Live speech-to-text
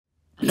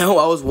No,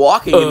 I was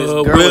walking and this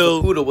girl with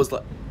a poodle was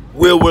like...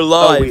 Will, we're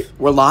live. Oh,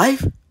 we're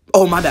live?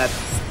 Oh, my bad.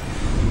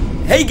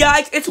 Hey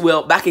guys, it's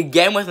Will, back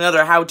again with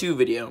another how-to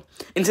video.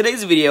 In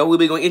today's video, we'll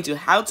be going into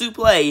how to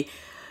play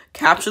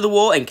Capture the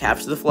Wool and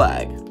Capture the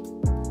Flag.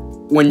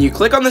 When you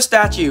click on the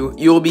statue,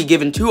 you will be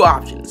given two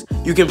options.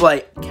 You can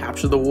play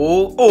Capture the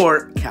Wool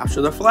or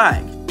Capture the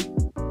Flag.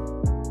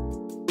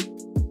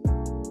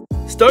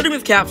 Starting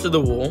with Capture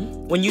the Wool,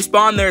 when you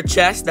spawn, there are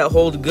chests that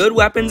hold good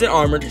weapons and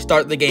armor to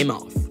start the game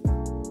off.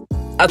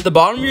 At the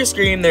bottom of your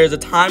screen, there is a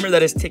timer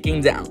that is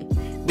ticking down.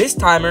 This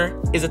timer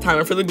is a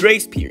timer for the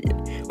grace period.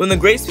 When the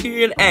grace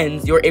period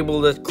ends, you're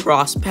able to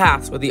cross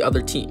paths with the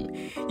other team.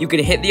 You can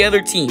hit the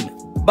other team,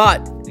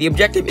 but the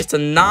objective is to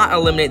not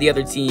eliminate the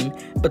other team,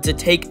 but to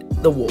take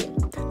the wool.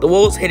 The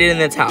wool is hidden in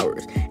the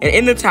towers, and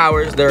in the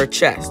towers there are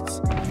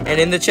chests, and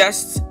in the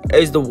chests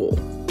is the wool.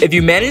 If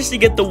you manage to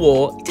get the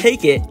wool,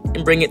 take it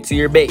and bring it to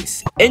your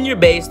base. In your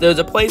base, there's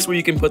a place where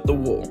you can put the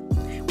wool.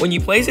 When you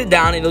place it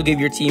down, it'll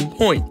give your team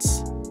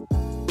points.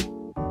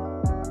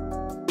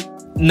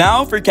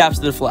 Now for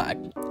Capture the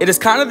Flag. It is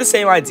kind of the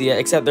same idea,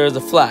 except there is a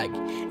flag.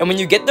 And when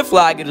you get the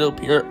flag, it'll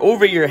appear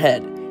over your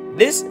head.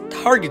 This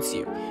targets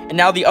you, and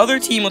now the other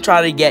team will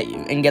try to get you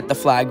and get the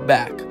flag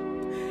back.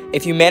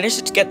 If you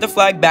manage to get the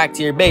flag back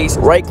to your base,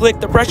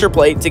 right-click the pressure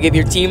plate to give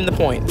your team the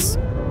points.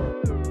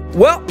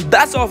 Well,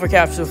 that's all for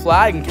Capture the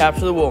Flag and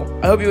Capture the Wool.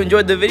 I hope you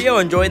enjoyed the video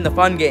and enjoyed the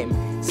fun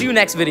game. See you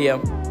next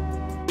video.